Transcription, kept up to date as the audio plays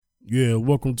Yeah,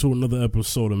 welcome to another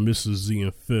episode of Mrs. Z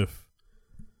and Fifth.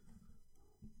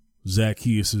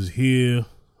 Zacchaeus is here.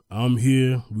 I'm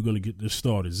here. We're going to get this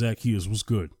started. Zacchaeus, what's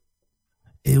good?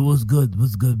 It was good.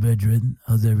 What's good, Bedrin?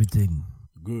 How's everything?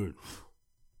 Good.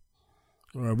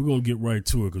 All right, we're going to get right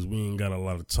to it because we ain't got a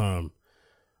lot of time.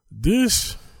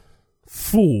 This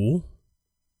fool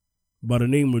by the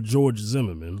name of George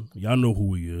Zimmerman, y'all know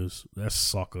who he is. That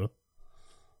sucker.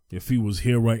 If he was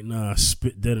here right now, I'd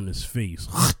spit dead in his face.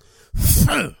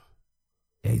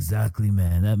 Exactly,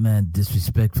 man. That man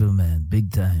disrespectful, man.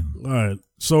 Big time. All right.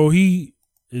 So he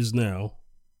is now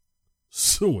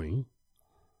suing,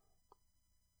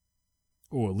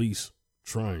 or at least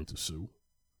trying to sue.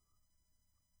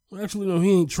 Well, actually, no,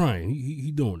 he ain't trying.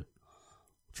 He doing it.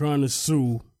 Trying to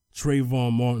sue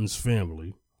Trayvon Martin's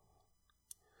family.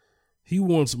 He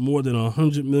wants more than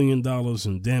 $100 million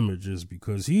in damages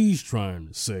because he's trying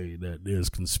to say that there's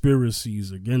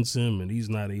conspiracies against him and he's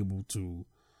not able to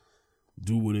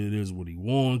do what he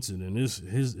wants. And then his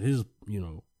you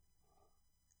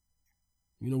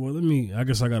know what, I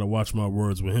guess I got to watch my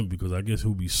words with him because I guess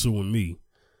he'll be suing me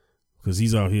because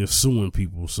he's out here suing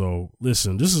people. So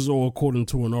listen, this is all according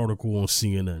to an article on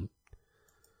CNN.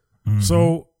 Mm-hmm.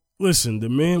 So listen, the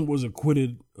man was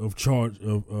acquitted of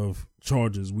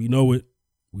charges. We know it.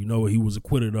 We know he was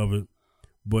acquitted of it.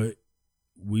 But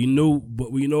we know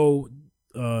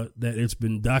that it's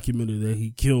been documented that he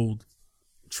killed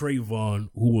Trayvon,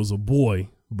 who was a boy,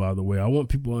 by the way. I want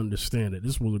people to understand that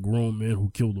this was a grown man who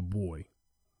killed a boy,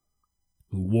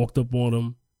 who walked up on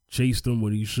him, chased him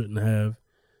when he shouldn't have,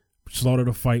 started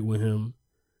a fight with him,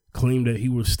 claimed that he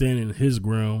was standing his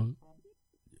ground.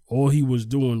 All he was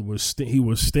doing was he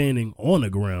was standing on the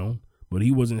ground, but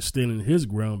he wasn't standing his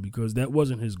ground because that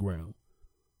wasn't his ground.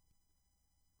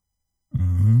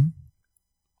 Mm-hmm.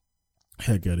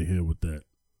 Heck out of here with that.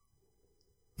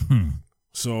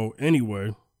 So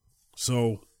anyway,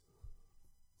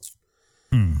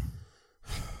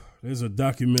 there's a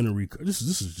documentary. This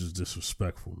is just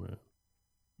disrespectful, man.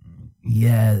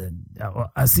 Yeah,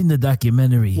 I seen the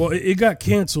documentary. Well, it got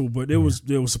canceled, but there was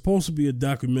supposed to be a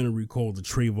documentary called The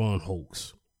Trayvon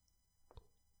Hoax.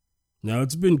 Now,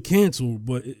 it's been canceled,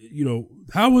 but,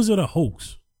 how is it a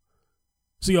hoax?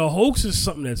 See, a hoax is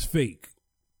something that's fake.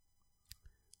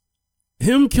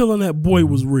 Him killing that boy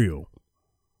was real.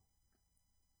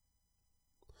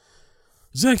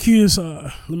 Zacchaeus, let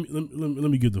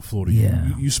me get the floor to you.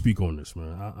 Yeah. You speak on this,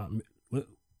 man.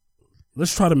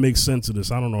 Let's try to make sense of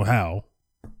this. I don't know how,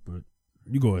 but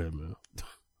you go ahead, man.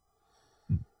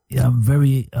 Yeah,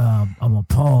 I'm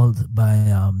appalled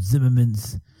by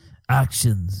Zimmerman's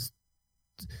actions.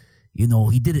 He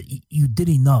did it. You did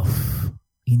enough.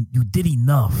 You did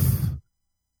enough.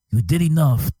 You did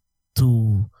enough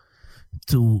to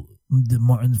the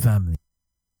Martin family.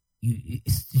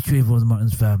 Trayvon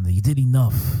Martin's family. You did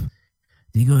enough.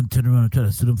 Then you're going to turn around and try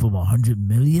to sue them for $100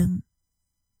 million?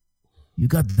 You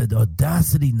got the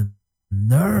audacity and the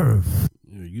nerve.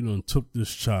 Yeah, you done took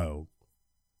this child.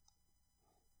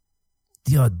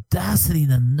 The audacity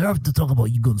and the nerve to talk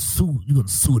about you gonna sue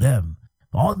them.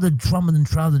 All the trauma and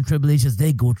trials and tribulations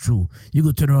they go through, you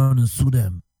gonna turn around and sue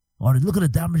them. Or look at the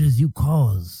damages you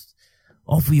caused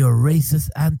off of your racist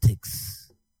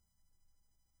antics.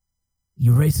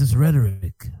 Your racist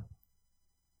rhetoric.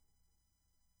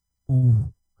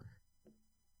 Ooh.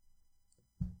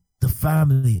 The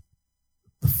family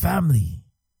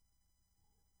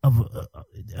of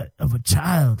a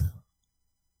child.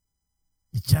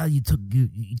 The child you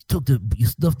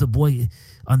stuffed the boy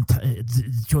on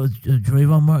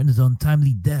Trayvon Martin's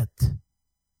untimely death.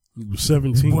 He was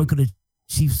 17. The boy could have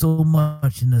achieved so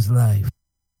much in his life.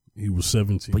 He was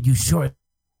 17. But you short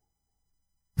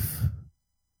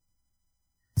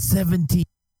 17.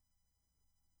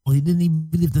 Well, he didn't even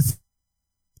live the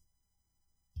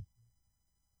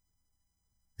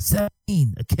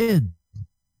 17, a kid.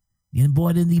 The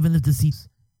boy didn't even live to see.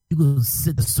 You go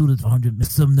sit the student for 100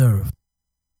 minutes. Some nerve.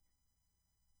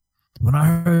 When I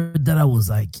heard that, I was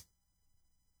like,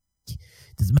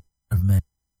 "This man."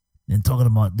 Then he's talking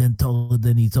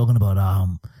about I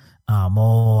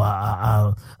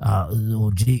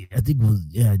think it was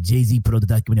Jay-Z put out the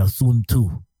documentary. I'll sue him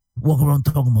too. Walk around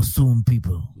talking about suing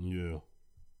people. Yeah.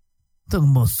 Talking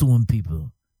about suing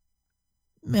people.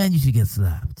 Man, you should get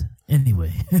slapped.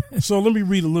 Anyway. So let me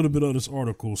read a little bit of this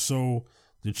article. So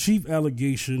the chief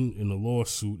allegation in the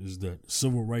lawsuit is that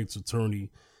civil rights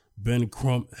attorney Ben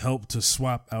Crump helped to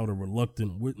swap out a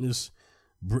reluctant witness,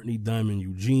 Brittany Diamond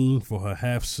Eugene, for her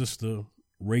half-sister,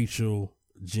 Rachel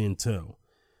Gentel,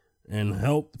 and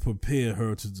helped prepare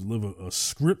her to deliver a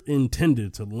script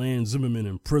intended to land Zimmerman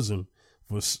in prison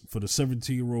for the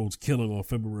 17-year-old's killing on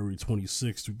February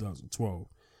 26, 2012.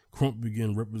 Crump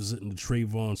began representing the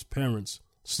Trayvon's parents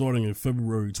starting in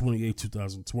February 28,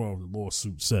 2012, the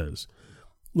lawsuit says.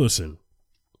 Listen,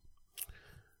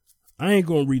 I ain't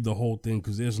gonna read the whole thing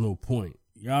because there's no point.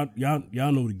 Y'all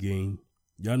know the game.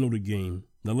 Y'all know the game.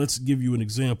 Now let's give you an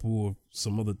example of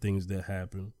some other things that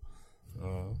happened,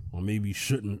 or maybe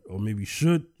shouldn't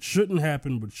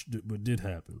happen, but did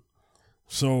happen.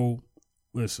 So,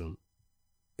 listen,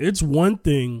 it's one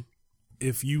thing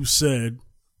if you said,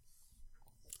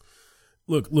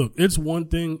 look, it's one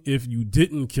thing if you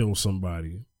didn't kill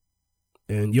somebody,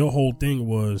 and your whole thing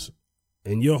was, I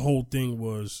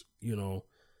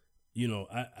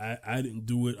didn't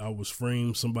do it. I was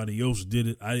framed. Somebody else did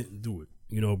it. I didn't do it.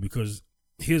 Because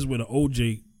here's where the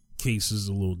OJ case is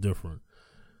a little different.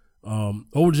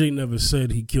 OJ never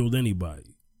said he killed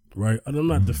anybody, right? And I'm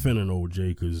not defending OJ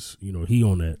because he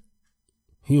on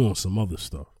some other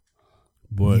stuff,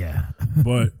 but yeah.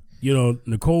 but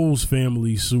Nicole's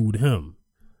family sued him.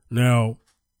 Now,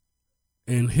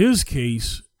 in his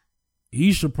case,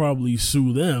 he should probably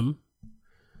sue them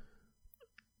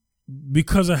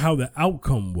because of how the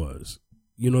outcome was.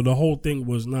 The whole thing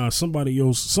was, somebody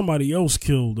else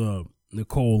killed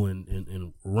Nicole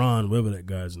and Ron, whatever that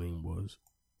guy's name was.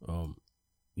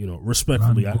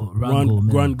 Respectfully,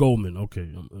 Ron Goldman.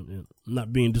 Okay, I'm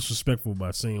not being disrespectful by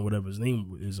saying whatever his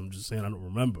name is. I'm just saying I don't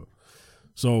remember.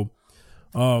 So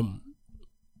in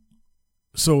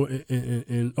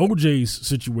OJ's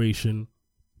situation,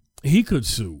 he could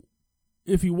sue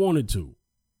if he wanted to.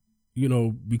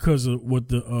 Because of what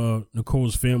the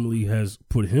Nicole's family has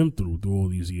put him through all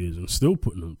these years and still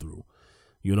putting him through.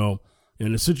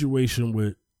 And the situation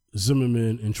with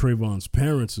Zimmerman and Trayvon's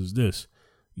parents is this.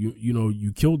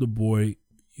 You killed the boy.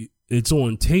 It's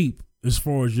on tape as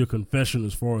far as your confession,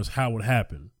 as far as how it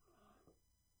happened.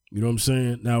 You know what I'm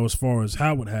saying? Now, as far as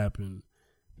how it happened,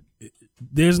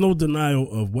 there's no denial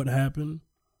of what happened.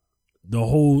 The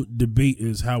whole debate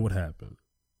is how it happened.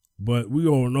 But we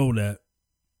all know that,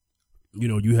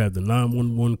 you have the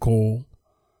 911 call.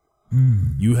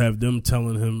 You have them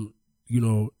telling him,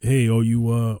 hey, are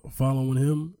you following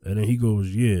him? And then he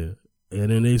goes, yeah. And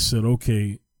then they said,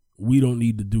 okay, we don't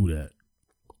need to do that.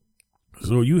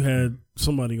 So you had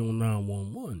somebody on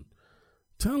 911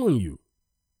 telling you.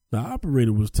 The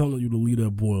operator was telling you to leave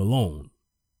that boy alone.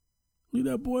 Leave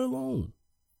that boy alone.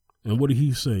 And what did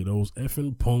he say? Those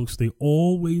effing punks, they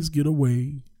always get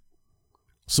away.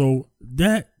 So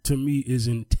that, to me, is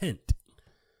intent.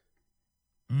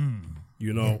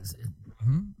 Yes.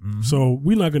 Mm-hmm. So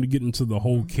we're not going to get into the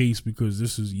whole case because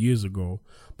this is years ago,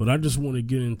 but I just want to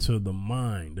get into the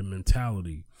mind, the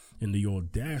mentality, and the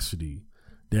audacity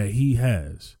that he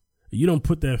has. You don't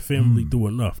put that family through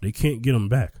enough. They can't get him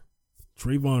back.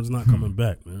 Trayvon's not coming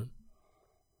back, man.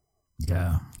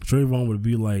 Yeah. Trayvon would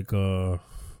be like, man,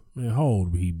 how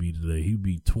old would he be today? He'd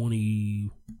be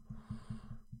 28.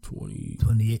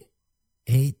 28?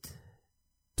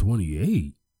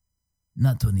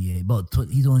 Not 28, but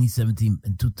he's only 17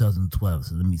 in 2012,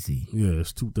 so let me see. Yeah,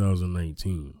 it's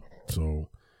 2019. So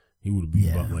he would be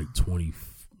about like 20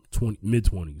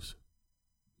 mid-20s.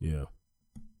 Yeah.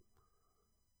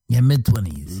 Yeah,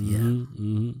 mid-20s, yeah.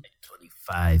 Mm-hmm.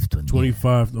 25,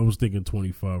 25, I was thinking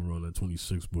 25 around that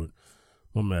 26, but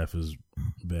my math is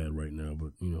bad right now,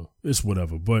 but, it's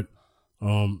whatever. But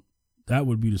that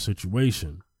would be the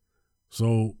situation.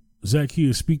 So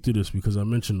Zacchaeus, speak to this because I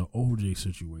mentioned the OJ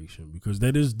situation because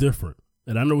that is different.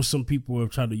 And I know some people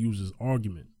have tried to use this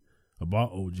argument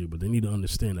about OJ, but they need to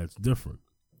understand that's different.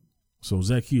 So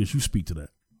Zacchaeus, you speak to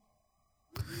that.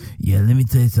 Yeah, let me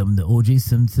tell you something. The OJ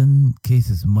Simpson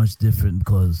case is much different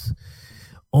because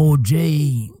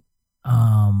OJ,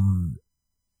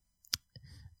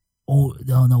 all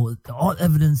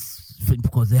evidence,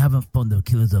 because they haven't found the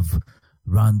killers of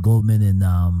Ron Goldman and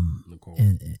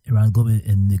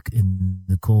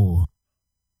Nicole.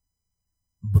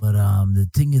 But the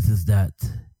thing is that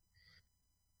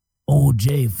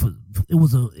OJ, it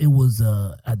was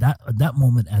at that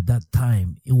moment, at that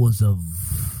time, it was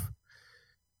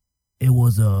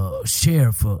a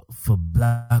share for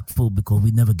black folk because we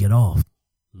never get off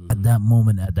at that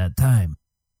moment, at that time.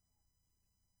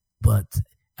 But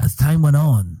as time went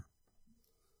on,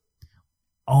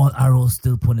 all arrows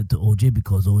still pointed to OJ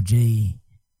because OJ,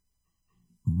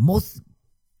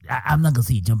 I'm not gonna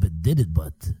say he jumped and did it,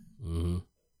 but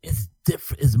it's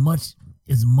different. It's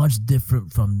much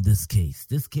different from this case.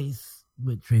 This case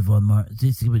with Trayvon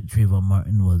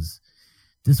Martin was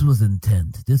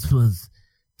intent. This was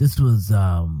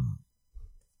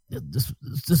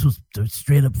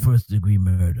straight up first degree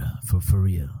murder for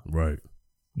real. Right.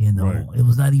 You know, Right. it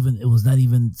was not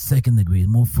even second degree,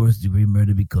 more first degree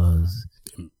murder because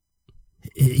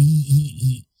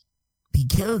he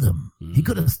killed him. He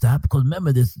could have stopped because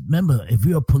remember, if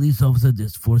you're a police officer,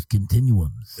 there's force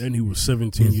continuums. And he was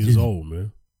 17 years old,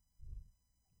 man.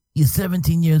 You're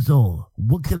 17 years old.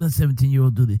 What can a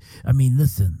 17-year-old do? I mean,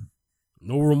 listen.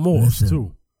 No remorse,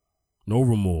 too. No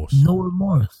remorse. No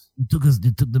remorse. You took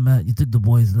the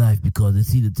boy's life because you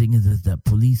see the thing is that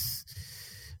police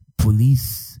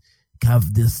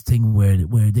have this thing where you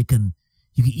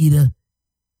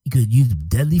could use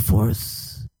deadly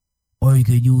force or you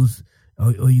could use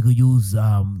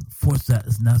force that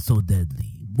is not so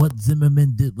deadly. What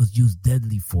Zimmerman did was use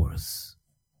deadly force.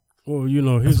 Well, you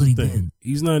know, here's the thing. Did.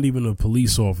 He's not even a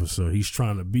police officer. He's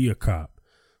trying to be a cop.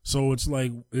 So it's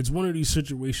like, it's one of these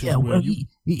situations where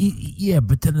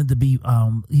pretending to be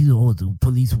he's the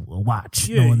police watch.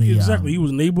 Yeah, exactly. He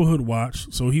was neighborhood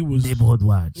watch. So he was neighborhood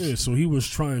watch. Yeah, so he was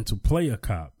trying to play a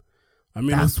cop. I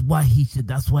mean, that's why he should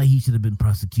have been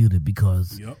prosecuted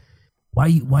because why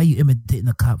you imitating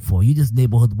a cop for? You just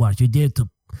neighborhood watch. You're there to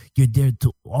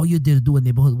all you're there to do in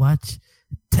neighborhood watch.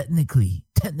 Technically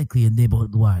a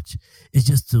neighborhood watch is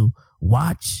just to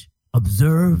watch,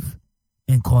 observe,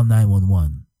 and call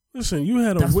 911. Listen, you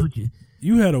had a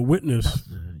witness.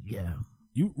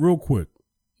 Real quick.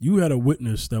 You had a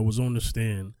witness that was on the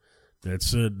stand that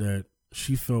said that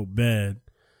she felt bad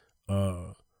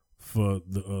for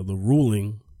the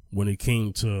ruling when it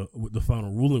came to what the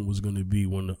final ruling was going to be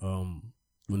when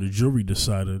the jury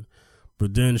decided,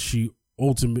 but then she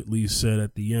ultimately said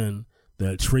at the end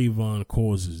that Trayvon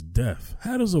caused his death.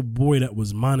 How does a boy that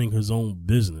was minding his own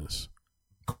business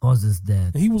cause his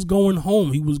death? He was going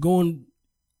home. He was going.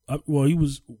 He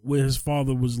was where his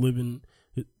father was living.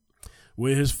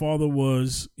 Where his father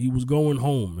was, he was going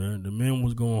home. Man, the man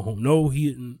was going home. No, he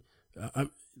didn't.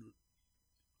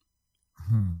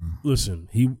 Listen,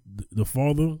 the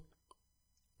father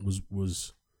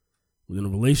was in a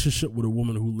relationship with a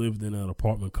woman who lived in an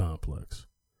apartment complex.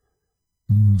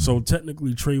 So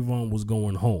technically, Trayvon was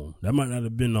going home. That might not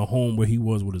have been the home where he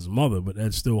was with his mother, but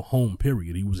that's still home,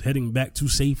 period. He was heading back to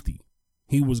safety.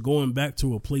 He was going back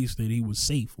to a place that he was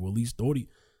safe, or at least thought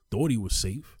he was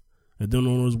safe. And then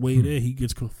on his way there, he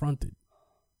gets confronted.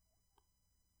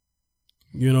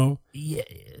 You know? Yeah.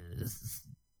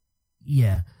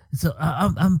 So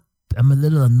I'm a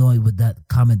little annoyed with that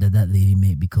comment that lady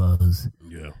made because.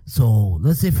 So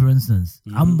let's say, for instance,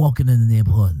 I'm walking in the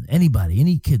neighborhood.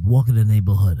 Any kid walking in the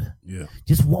neighborhood. Yeah.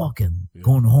 Just walking,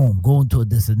 going home, going to a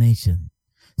destination.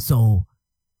 So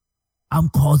I'm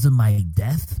causing my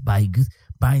death by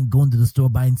going to the store,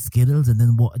 buying Skittles, and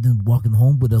then walking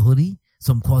home with a hoodie.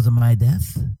 So I'm causing my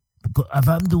death. If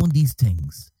I'm doing these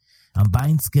things, I'm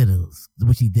buying Skittles,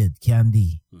 which he did,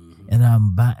 candy, and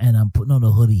I'm putting on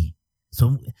a hoodie.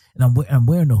 So I'm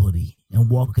wearing a hoodie and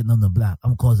walking on the block.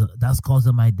 That's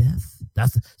causing my death.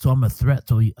 So I'm a threat.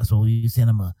 So you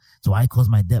saying so I cause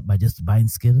my death by just buying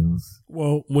Skittles?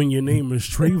 Well, when your name is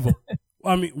Trayvon,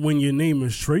 when your name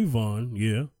is Trayvon,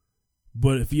 yeah.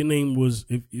 But if your name was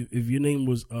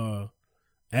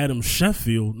Adam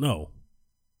Sheffield, no.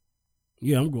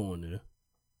 Yeah, I'm going there.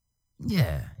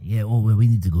 Yeah. Oh, well, we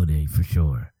need to go there for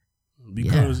sure.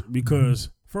 Because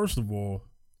first of all,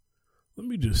 let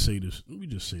me just say this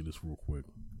real quick.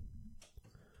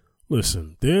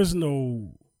 Listen, there's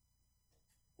no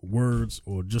words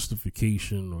or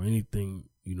justification or anything,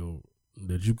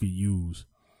 that you could use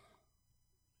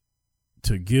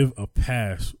to give a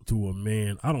pass to a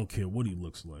man. I don't care what he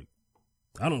looks like.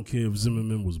 I don't care if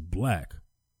Zimmerman was black.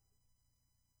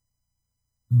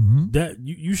 That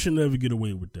you should never get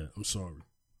away with that. I'm sorry.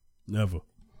 Never.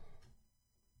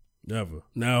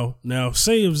 Now,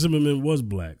 say if Zimmerman was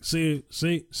black. Say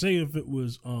if it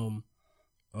was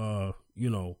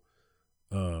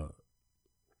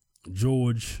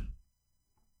George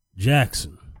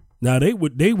Jackson. Now they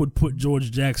would put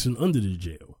George Jackson under the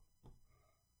jail.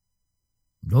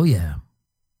 Oh yeah.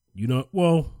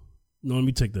 No, let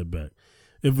me take that back.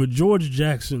 If a George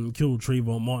Jackson killed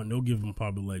Trayvon Martin, they'll give him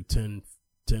probably like 10,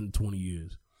 20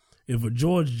 years. If a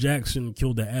George Jackson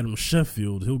killed the Adam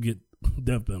Sheffield, he'll get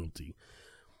death penalty.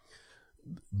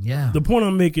 Yeah. The point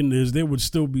I'm making is there would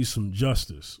still be some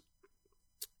justice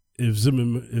if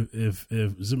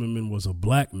Zimmerman was a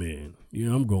black man.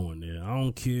 I'm going there. I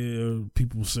don't care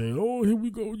people saying, "Oh, here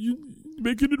we go, you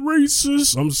making it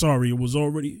racist." I'm sorry, it was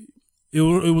already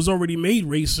made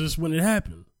racist when it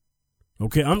happened.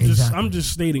 Okay, I'm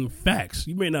just stating facts.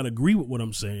 You may not agree with what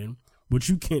I'm saying, but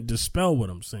you can't dispel what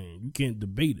I'm saying. You can't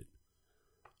debate it.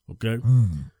 Okay?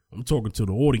 I'm talking to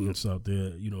the audience out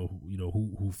there,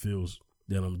 who feels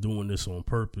that I'm doing this on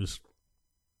purpose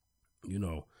you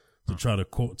know, to try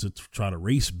to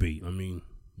race bait. I mean,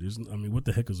 what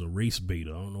the heck is a race bait?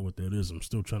 I don't know what that is. I'm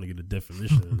still trying to get a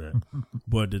definition of that.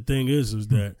 But the thing is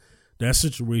that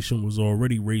situation was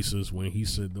already racist when he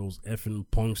said those effing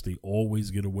punks, they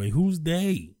always get away. Who's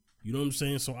they? You know what I'm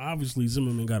saying? So obviously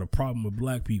Zimmerman got a problem with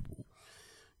black people.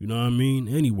 You know what I mean?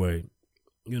 Anyway,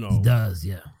 you know. He does,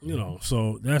 yeah. You know,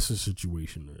 so that's the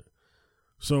situation there.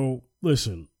 So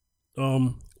listen,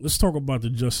 let's talk about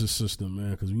the justice system, man,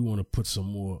 because we want to put some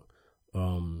more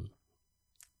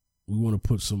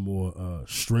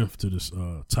strength to this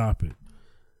topic.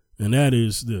 And that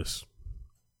is this.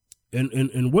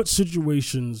 And what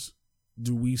situations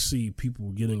do we see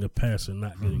people getting a pass and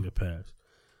not getting a pass?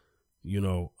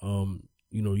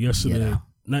 Yesterday,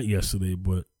 not yesterday,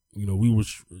 but you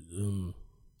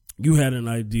had an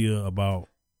idea about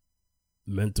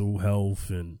mental health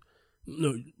and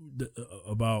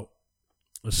about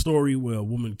a story where a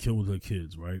woman killed her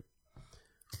kids, right?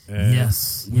 And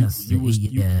yes, in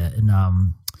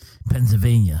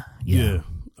Pennsylvania. Yeah,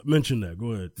 mention that.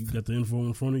 Go ahead. You got the info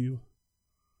in front of you?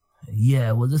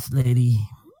 Yeah, well, this lady,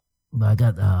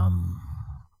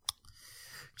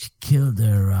 she killed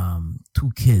her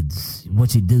 2 kids.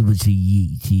 What she did was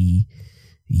she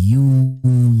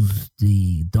used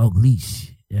the dog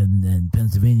leash, and in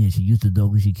Pennsylvania, she used the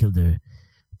dog leash. She killed her,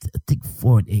 I think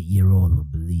 4 and 8-year-old, I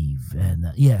believe.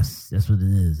 And yes, that's what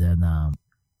it is. And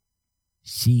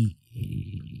she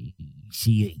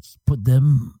put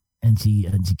them and she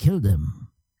killed them.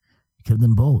 Killed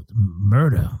them both.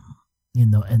 Murder.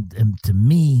 And to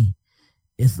me,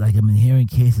 it's like I've been hearing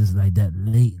cases like that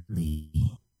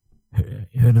lately.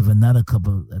 Heard of another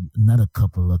couple like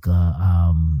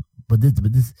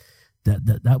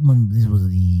that one. This was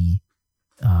the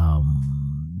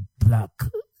black.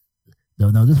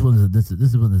 No, this one is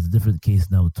a different case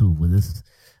now too. Where this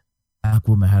black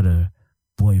woman had a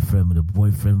boyfriend, but the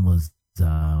boyfriend was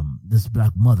this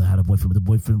black mother had a boyfriend, but the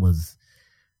boyfriend was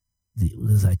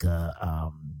like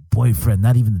a boyfriend,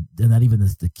 not even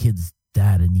the kid's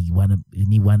dad, and he wound up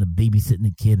babysitting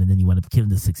the kid, and then he wound up killing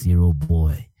the 6-year-old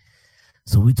boy.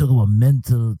 So we talk about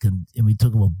mental, and we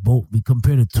talk about both. We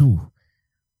compare the two.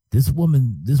 This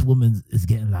woman is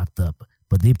getting locked up,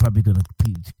 but they probably gonna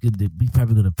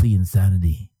plead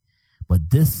insanity. But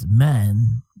this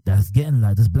man that's getting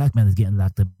locked, this black man is getting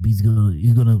locked up. He's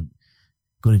gonna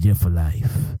go to jail for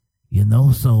life.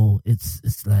 So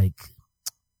it's like.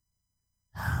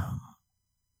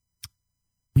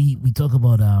 We talk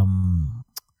about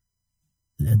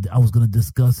and I was going to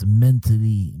discuss mental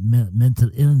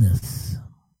illness,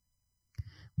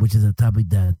 which is a topic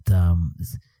that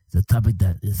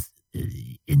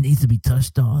it needs to be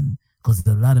touched on, because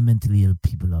there's a lot of mentally ill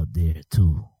people out there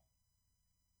too.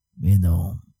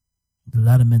 A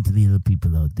lot of mentally ill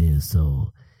people out there.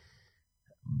 So,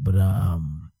 but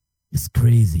it's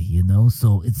crazy,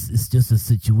 So it's just a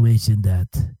situation that.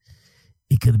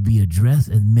 It could be addressed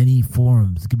in many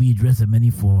forms. It could be addressed in many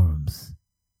forms,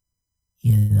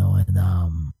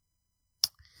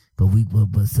 but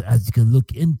as you can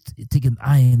take an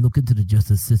eye and look into the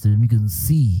justice system, you can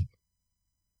see,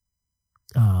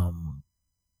 when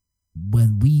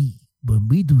we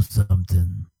do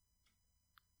something,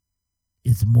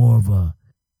 it's more of a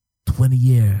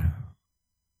 20-year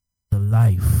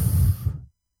life,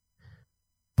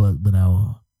 but when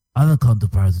our other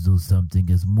counterparts do something,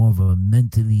 is more of a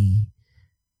mentally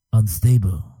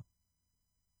unstable,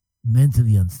 and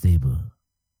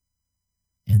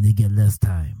they get less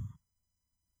time.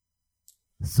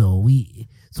 So I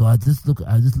just look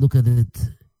at it,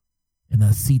 and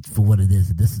I see it for what it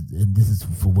is. This is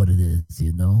for what it is,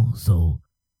 So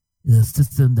it's a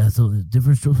system that's so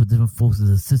different strokes for different folks. Is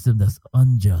a system that's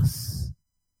unjust.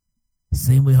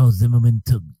 Same way how Zimmerman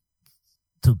took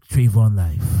Trayvon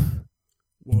life.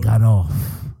 Well, got off.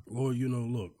 Well,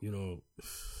 look,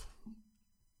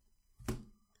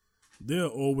 there are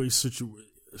always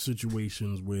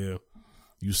situations where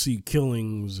you see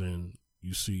killings and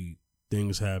you see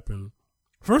things happen.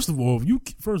 First of all, you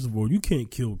can't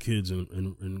kill kids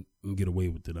and get away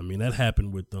with it. I mean, that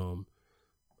happened with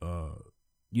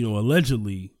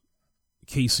allegedly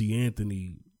Casey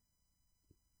Anthony.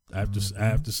 I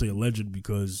have to say alleged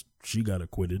because she got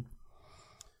acquitted.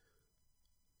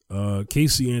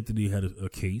 Casey Anthony had a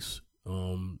case,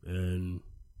 and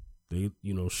they,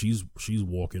 she's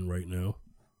walking right now.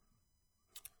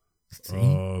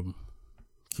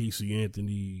 Casey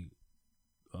Anthony,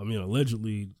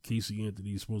 allegedly Casey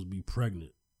Anthony is supposed to be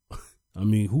pregnant.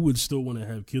 Who would still want to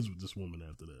have kids with this woman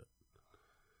after that?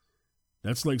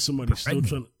 That's like somebody still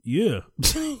trying to, yeah.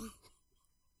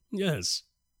 Yes.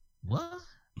 What?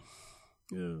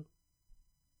 Yeah.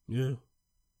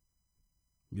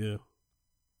 Yeah.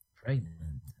 Pregnant.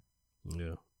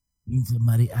 Yeah. Means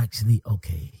somebody actually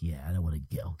okay. Yeah, I don't want to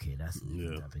get okay. That's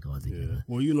the topic altogether. Yeah.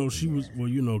 Well, she was.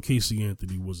 Well, Casey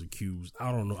Anthony was accused.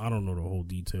 I don't know the whole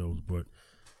details, but,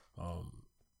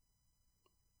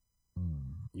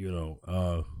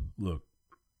 look,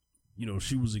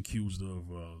 she was accused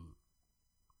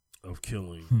of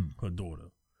killing her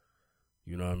daughter.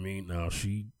 You know what I mean? Now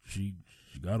she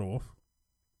got off.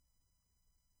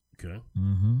 Okay.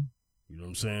 Mm-hmm. You know what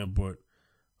I'm saying? But,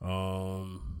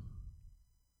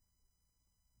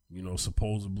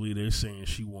 supposedly they're saying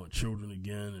she want children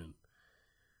again.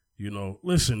 And,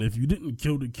 listen, if you didn't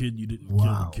kill the kid, you didn't kill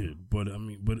the kid. But I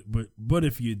mean, but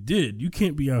if you did, you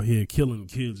can't be out here killing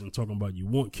kids and talking about you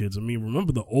want kids. I mean,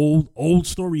 remember the old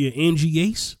story of Angie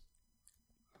Yates?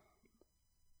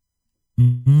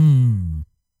 Mm-hmm.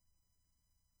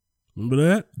 Remember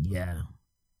that? Yeah.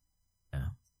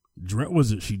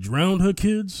 Was it she drowned her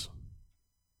kids?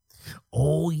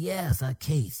 Oh, yes, that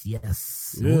case.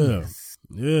 Yes. Yeah. Oh, yes.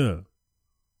 Yeah.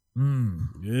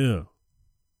 Yeah.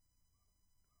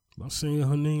 Am I saying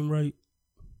her name right?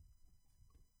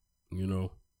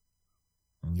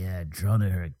 Yeah,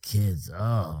 drowning her kids.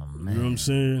 Oh, man. You know what I'm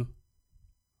saying?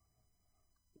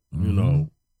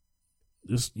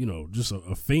 Just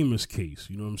a famous case.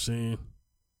 You know what I'm saying?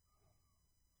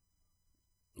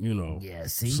 Yeah,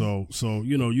 see? So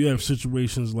you have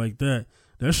situations like that.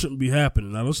 That shouldn't be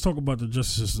happening. Now, let's talk about the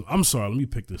justice system. I'm sorry, let me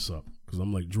pick this up because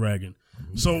I'm like dragging.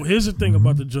 So here's the thing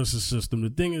about the justice system. The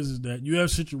thing is that you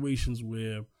have situations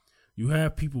where you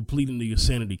have people pleading the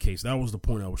insanity case. That was the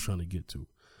point I was trying to get to.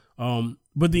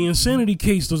 But the insanity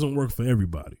case doesn't work for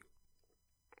everybody.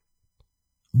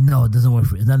 No, it doesn't work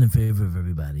it's not in favor of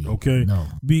everybody. Okay. No.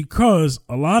 Because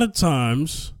a lot of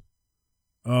times,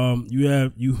 you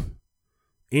have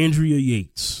Andrea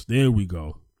Yates. There we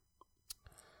go.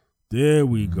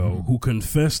 Who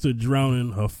confessed to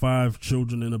drowning her 5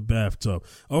 children in a bathtub.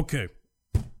 Okay.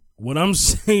 What I'm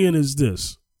saying is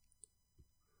this.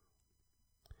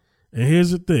 And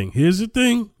here's the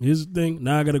thing.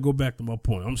 Now I got to go back to my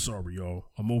point. I'm sorry, y'all.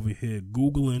 I'm over here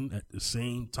Googling at the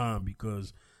same time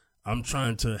because I'm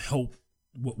trying to help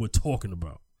what we're talking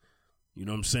about. You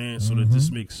know what I'm saying? So that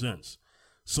this makes sense.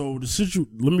 So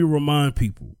let me remind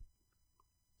people,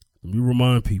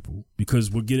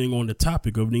 because we're getting on the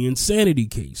topic of the insanity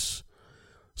case.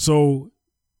 So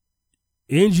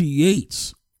Angie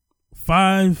Yates,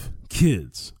 5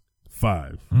 kids.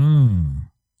 5.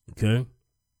 Okay?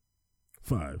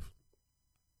 5.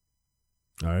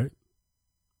 All right?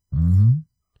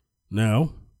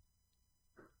 Now,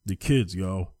 the kids,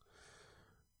 y'all.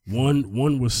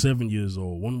 One was 7 years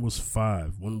old. One was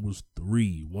 5. One was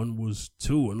 3. One was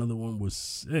 2. Another one was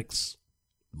 6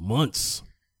 months.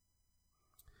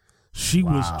 She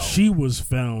was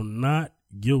found not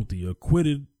guilty,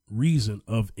 acquitted, reason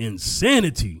of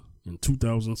insanity in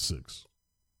 2006.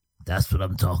 That's what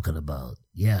I'm talking about.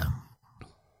 Yeah.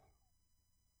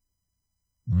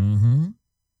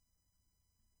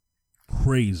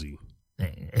 Crazy.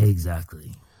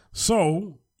 Exactly.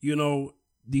 So,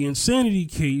 the insanity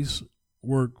case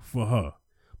worked for her.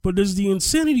 But does the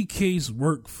insanity case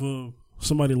work for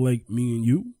somebody like me and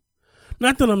you?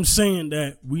 Not that I'm saying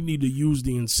that we need to use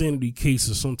the insanity case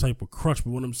as some type of crutch, but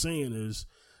what I'm saying is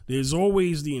there's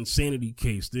always the insanity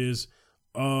case. There's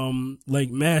like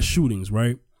mass shootings,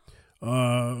 right?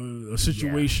 A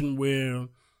situation where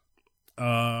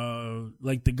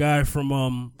like the guy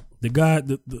from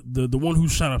the one who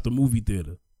shot up the movie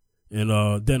theater in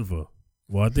Denver.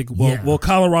 Well, I think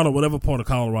Colorado, whatever part of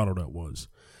Colorado that was.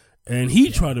 And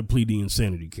he tried to plead the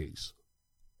insanity case.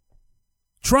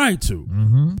 Tried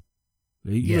to.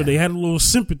 They had a little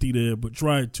sympathy there, but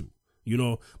tried to,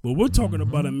 But we're talking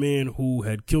about a man who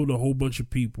had killed a whole bunch of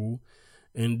people,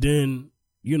 and then,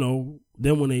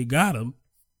 then when they got him,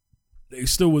 they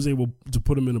still was able to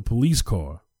put him in a police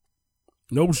car.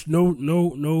 No,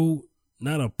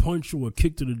 not a punch or a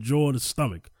kick to the jaw or the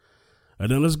stomach.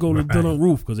 And then let's go to Dylan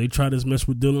Roof because they tried to mess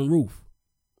with Dylan Roof.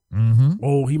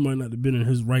 Oh, he might not have been in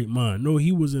his right mind. No,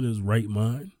 he was in his right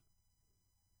mind.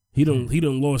 He done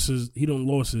lost his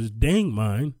dang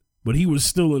mind, but he was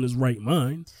still in his right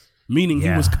mind, meaning he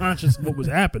was conscious of what was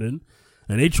happening,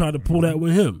 and they tried to pull that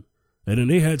with him, and then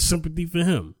they had sympathy for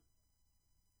him.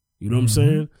 You know what I'm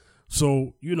saying?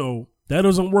 So, that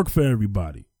doesn't work for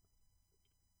everybody.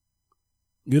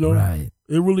 It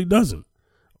really doesn't.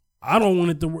 I don't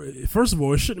want it to work. First of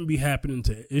all, it shouldn't be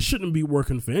it shouldn't be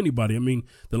working for anybody. I mean,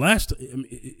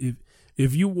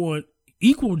 if you want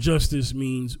equal justice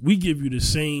means we give you the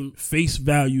same face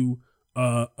value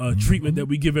treatment that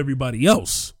we give everybody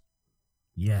else.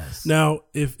 Yes. Now,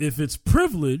 if it's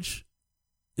privilege,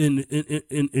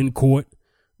 in court,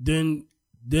 then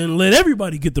let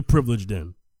everybody get the privilege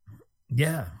then.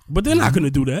 Yeah. But they're not going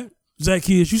to do that.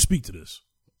 Zacchaeus, you speak to this.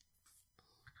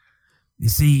 You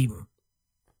see,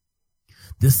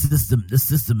 this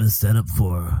system is set up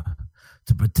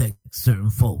to protect certain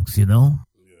folks, you know?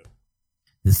 Yeah.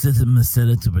 The system is set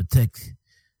up to protect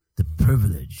the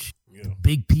privilege. Yeah.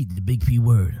 The big P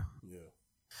word. Yeah.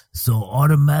 So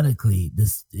automatically,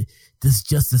 this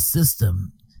justice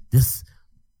system, this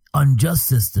unjust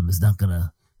system is not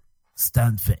gonna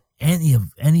stand for any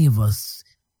of us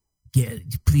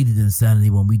get pleaded insanity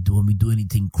when we do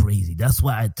anything crazy. That's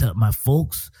why I tell my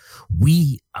folks,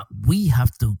 we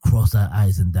have to cross our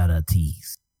I's and dot our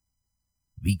T's.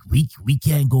 We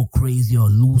can't go crazy or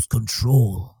lose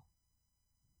control.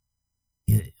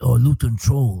 Or lose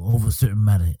control over certain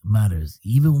matters.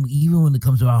 Even when it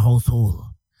comes to our household,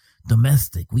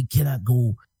 domestic, we cannot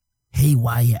go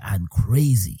haywire and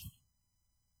crazy.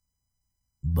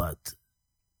 But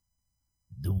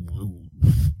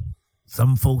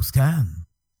some folks can.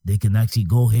 They can actually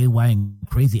go haywire and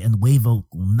crazy and wave a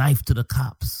knife to the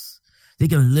cops. They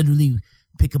can literally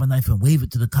pick up a knife and wave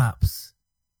it to the cops.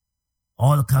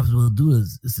 All the cops will do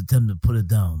is attempt to put it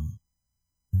down.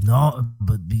 No,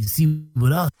 but you see,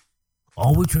 with us,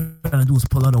 all we're trying to do is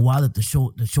pull out a wallet to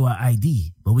show our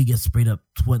ID, but we get sprayed up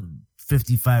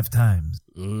 55 times.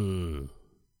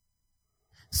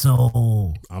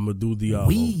 So I'm gonna do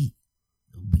the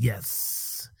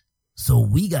yes. So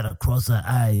we gotta cross our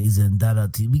I's and dot our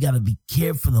T's. We gotta be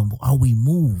careful of how we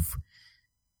move.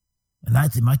 And I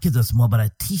think my kids are small, but I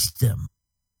teach them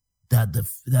that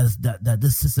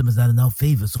this system is not in our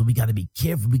favor. So we gotta be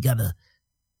careful. We gotta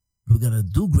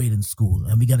do great in school,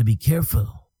 and we got to be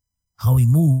careful how we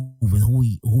move and who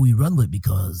we run with,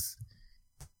 because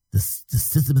the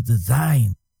system is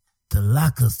designed to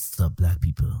lock us up, black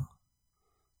people.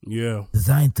 Yeah,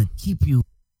 designed to keep you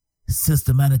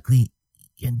systematically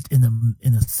in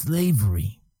a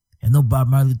slavery. And no Bob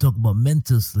Marley talk about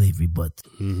mental slavery, but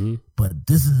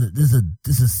this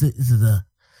is a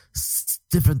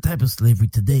different type of slavery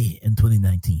today in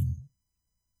 2019.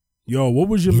 Yo, what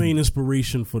was your main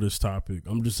inspiration for this topic?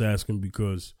 I'm just asking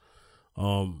because,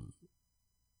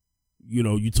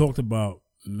 you talked about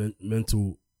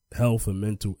mental health and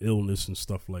mental illness and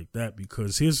stuff like that.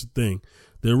 Because here's the thing: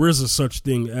 there is a such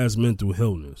thing as mental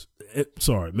illness.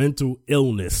 Mental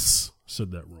illness. I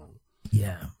said that wrong.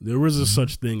 Yeah, there is a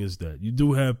such thing as that. You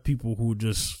do have people who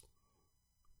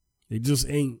they just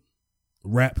ain't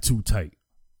wrapped too tight.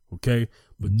 Okay,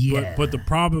 but the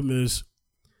problem is.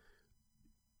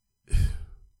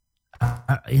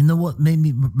 You know what made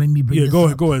me bring this go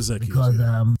up? ahead, Zacchaeus. Because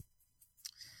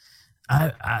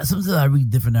I sometimes I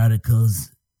read different articles,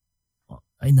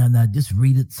 and I just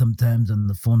read it sometimes on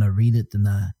the phone. I read it and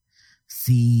I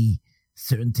see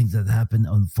certain things that happen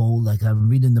unfold. Like I'm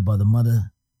reading about the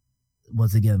mother.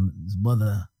 Once again, his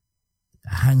mother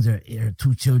hangs her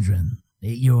 2 children,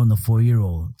 8-year-old and a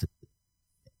 4-year-old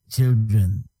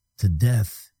children, to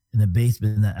death in the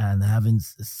basement and having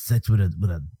sex with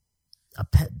a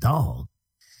pet dog,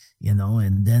 and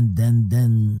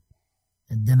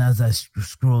then as I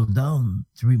scroll down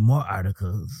to read more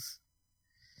articles,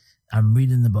 I'm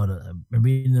reading about a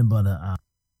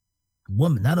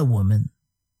woman, not a woman,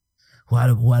 who had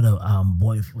a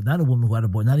boy, not a woman who had a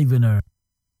boy, not even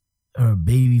her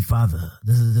baby father.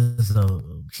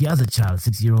 She has a child,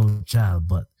 6-year-old child,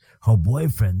 but her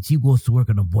boyfriend, she goes to work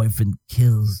and her boyfriend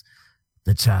kills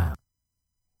the child.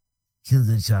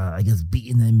 I guess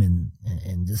beating him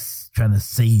and just trying to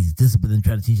say he's disciplined,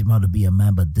 trying to teach him how to be a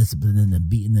man, but disciplining and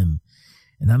beating him.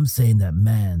 And I'm saying that,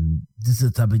 man, this is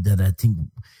a topic that I think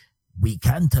we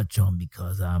can touch on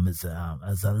because there's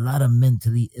a lot of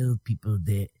mentally ill people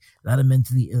there,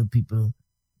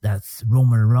 that's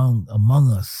roaming around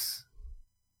among us.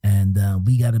 And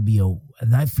we got to be,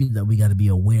 and I feel that we got to be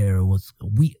aware of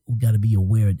we got to be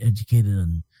aware and educated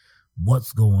on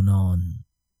what's going on.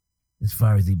 As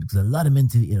far as because a lot of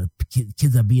mentally ill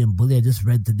kids are being bullied. I just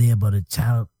read today about a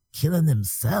child killing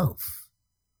himself.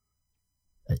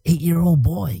 An 8-year-old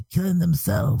boy killing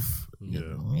himself. Yeah.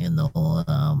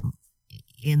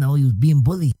 He was being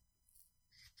bullied.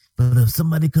 But if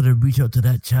somebody could have reached out to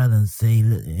that child and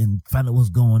find out what's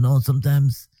going on,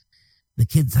 sometimes the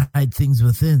kids hide things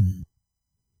within.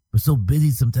 We're so busy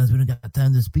sometimes we don't got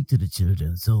time to speak to the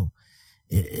children. So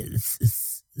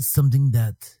it's something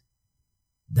that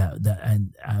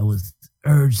and I was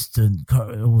urged and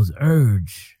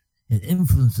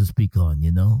influenced to speak on,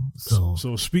 So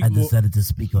speak I decided to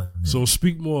speak on it. So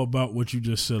speak more about what you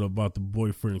just said about the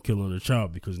boyfriend killing the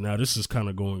child, because now this is kind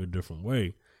of going a different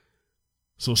way.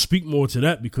 So speak more to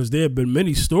that, because there have been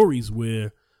many stories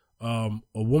where A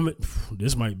woman,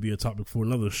 this might be a topic for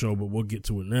another show, but we'll get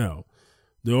to it now.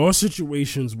 There are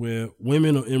situations where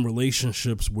women are in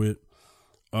relationships with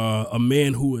a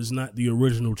man who is not the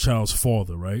original child's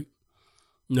father, right?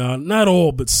 Now, not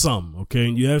all, but some, okay?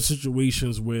 And you have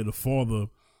situations where the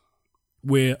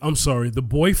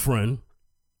boyfriend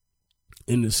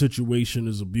in the situation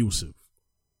is abusive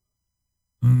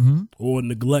or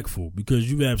neglectful,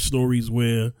 because you have stories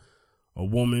where a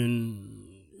woman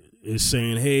is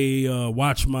saying, "Hey,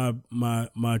 watch my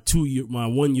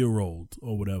 1-year-old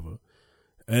or whatever,"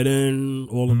 and then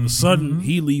all of a sudden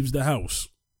he leaves the house.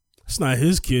 It's not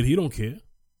his kid; he don't care.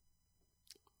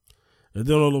 And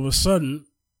then all of a sudden,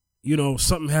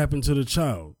 something happened to the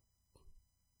child.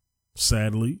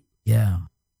 Sadly,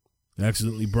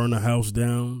 accidentally burned the house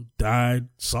down, died.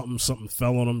 Something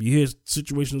fell on him. You hear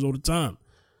situations all the time.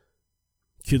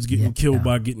 Kids getting killed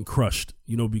by getting crushed,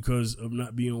 because of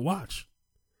not being watched.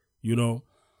 And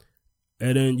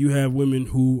then you have women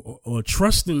who are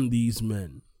trusting these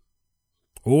men,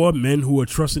 or men who are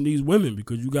trusting these women,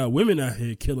 because you got women out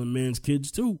here killing men's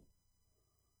kids too.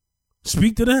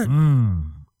 Speak to that.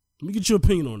 Let me get your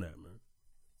opinion on that, man.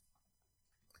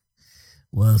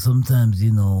 Well, sometimes,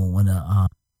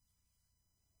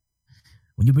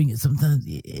 when you bring it, sometimes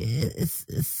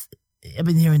it's I've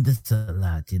been hearing this a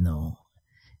lot,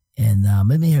 and I've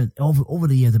been hearing over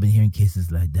the years. I've been hearing cases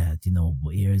like that.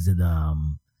 Here is it a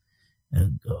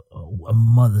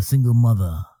single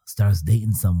mother starts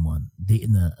dating a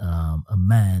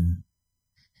man,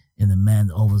 and the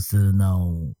man all of a sudden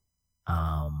now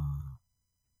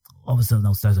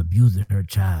starts abusing her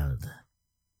child.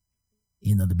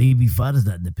 The baby father's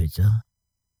not in the picture.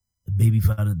 The baby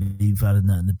father's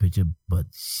not in the picture, but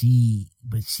she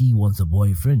wants a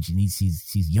boyfriend.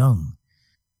 She's young.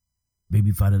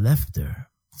 Baby father left her,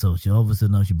 so she all of a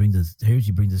sudden now she brings a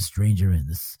stranger in,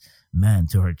 this man,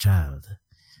 to her child,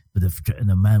 but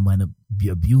the man wind up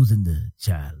abusing the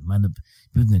child,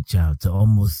 to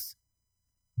almost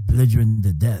belligerent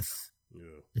to death.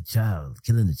 The child,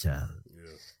 killing the child.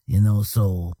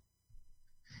 So,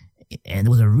 and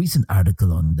there was a recent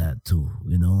article on that too.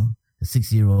 A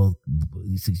 6-year-old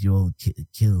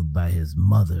killed by his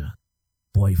mother,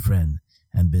 boyfriend,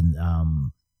 and been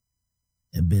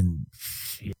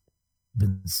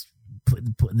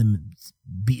putting him,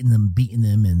 beating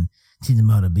him, and teaching him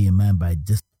how to be a man by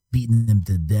just beating him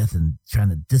to death and trying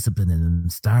to discipline him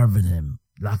and starving him,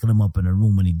 locking him up in a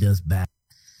room when he does bad.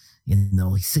 He's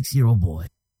 6-year-old boy.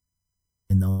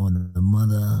 And the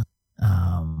mother,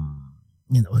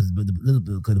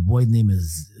 the boy's name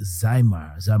is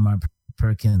Zymar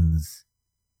Perkins,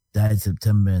 died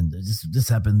September, and this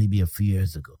happened maybe a few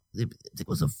years ago.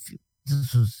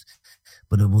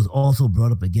 But it was also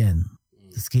brought up again.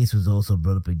 This case was also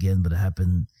brought up again, but it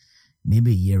happened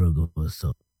maybe a year ago or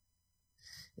so.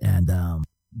 And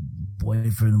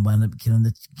boyfriend wound up killing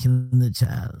the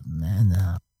child, man.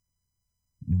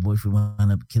 The boyfriend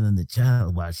wound up killing the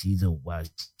child while she is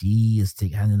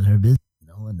handling her business.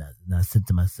 And I said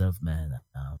to myself, man,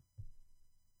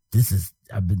 this is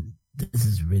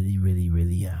really, really,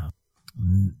 really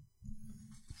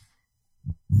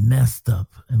messed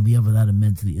up, and we have a lot of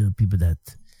mentally ill people that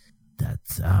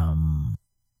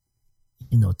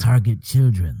target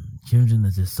children. Children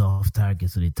is a soft target,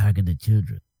 so they target the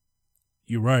children.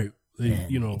 You're right.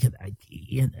 And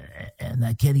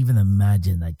I can't even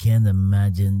imagine. I can't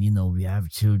imagine. We have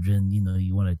children.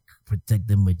 You want to protect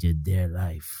them with your dear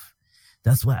life.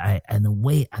 That's why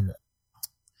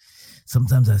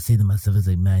sometimes I say to myself, it's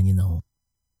like, man,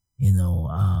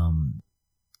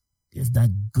 it's not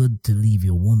good to leave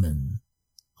your woman.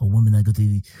 A woman not good to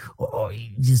leave, or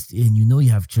just, and you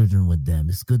have children with them.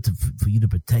 It's good for you to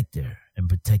protect her and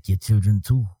protect your children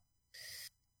too.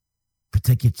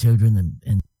 Protect your children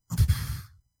and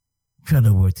try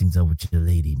to work things out with your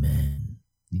lady, man,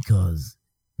 because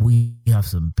we have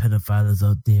some pedophiles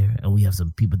out there, and we have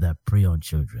some people that prey on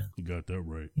children. You got that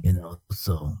right.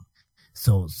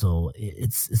 So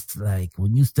it's like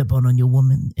when you step out on your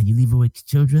woman and you leave her with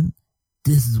children,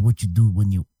 this is what you do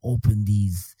when you open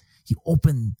these. You're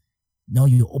open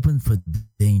for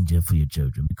danger for your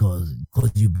children because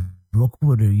you broke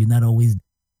with her. You're not always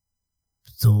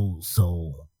so.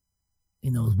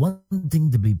 It's one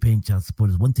thing to be paying child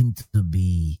support. It's one thing to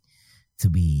be,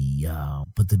 you're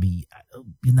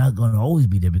not going to always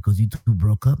be there because you two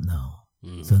broke up now.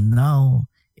 Mm-hmm. So now,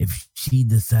 if she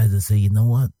decides to say, you know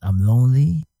what, I'm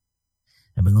lonely.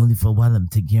 I've been lonely for a while. I'm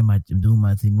doing my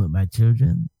thing with my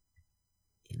children.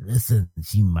 Listen,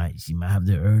 she might have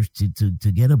the urge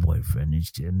to get a boyfriend,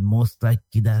 and most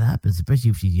likely that happens,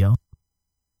 especially if she's young.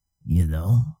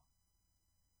 And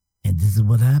this is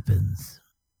what happens.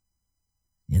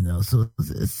 So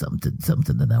it's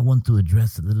something that I want to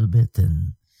address a little bit,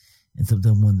 and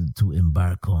something I wanted to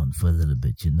embark on for a little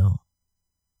bit,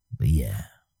 But yeah.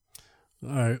 All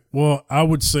right. Well, I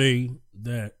would say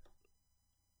that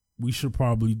we should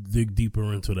probably dig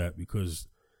deeper into that, because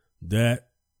that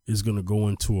is going to go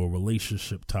into a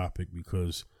relationship topic,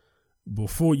 because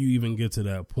before you even get to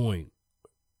that point,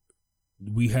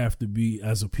 we have to be,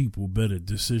 as a people, better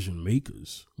decision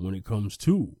makers when it comes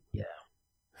to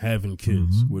having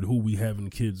kids, with who we having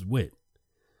kids with.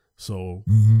 So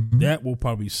that will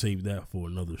probably save that for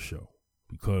another show,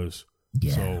 because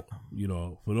so,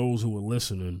 for those who are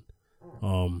listening,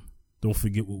 don't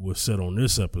forget what was said on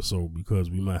this episode, because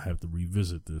we might have to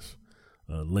revisit this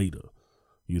later,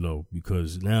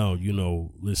 because now,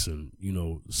 listen,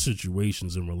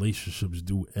 situations and relationships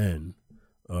do end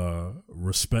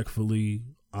respectfully,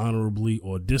 honorably,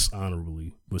 or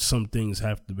dishonorably, but some things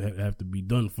have to be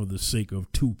done for the sake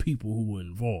of two people who were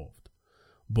involved.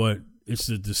 But it's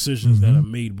the decisions that are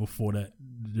made before that,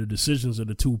 the decisions of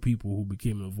the two people who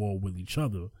became involved with each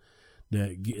other,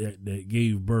 that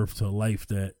gave birth to a life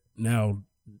that now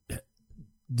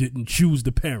didn't choose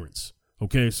the parents.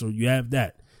 Okay, so you have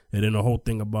that, and then the whole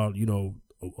thing about a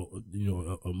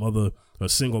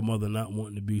single mother not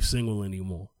wanting to be single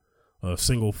anymore, a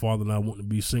single father not wanting to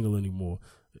be single anymore.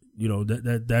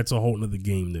 That's a whole nother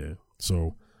game there.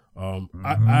 So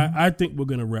I think we're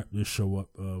gonna wrap this show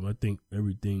up. I think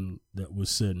everything that was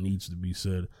said needs to be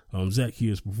said.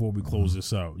 Zacchaeus, before we close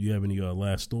this out, you have any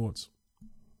last thoughts?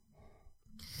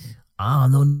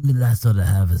 The only last thought I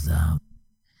have is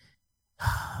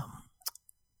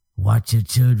watch your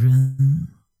children,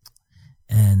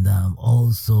 and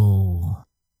also,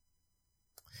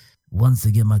 once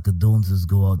again, my condolences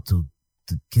go out to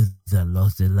the kids that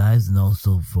lost their lives, and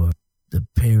also for the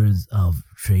parents of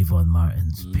Trayvon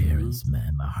Martin's parents.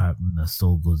 Man, my heart, my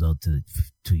soul goes out to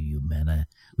you, man.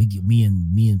 Me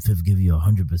and Fifth give you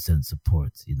 100%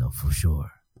 support, for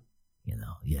sure.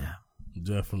 Yeah.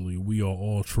 Definitely, we are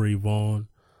all Trayvon,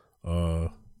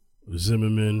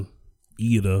 Zimmerman,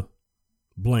 Ida,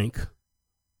 blank.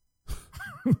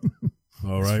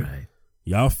 All right. Right.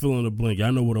 Y'all fill in the blank.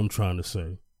 Y'all know what I'm trying to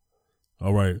say.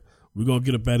 All right. We're going to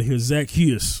get up out of here.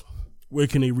 Zacchaeus, where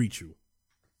can they reach you?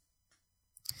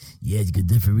 Yeah, you can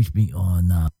definitely reach me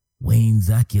on Wayne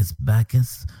Zacchaeus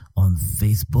Bacchus on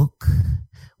Facebook.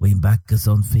 Wayne Bacchus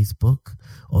on Facebook.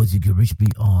 Or you can reach me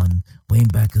on Wayne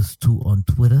Bacchus 2 on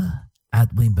Twitter.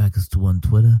 At Wayne Bacchus 2 on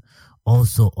Twitter.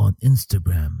 Also on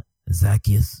Instagram.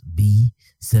 Zacchaeus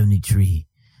B73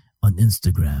 on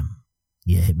Instagram.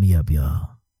 Yeah, hit me up,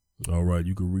 y'all. All right,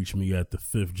 you can reach me at The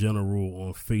Fifth General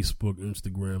on Facebook,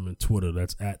 Instagram, and Twitter.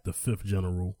 That's at The Fifth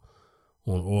General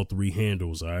on all three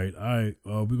handles, all right? All right,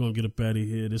 we're going to get up out of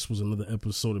here. This was another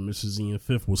episode of Mrs. Ian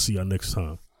Fifth. We'll see y'all next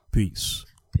time. Peace.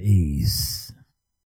 Peace.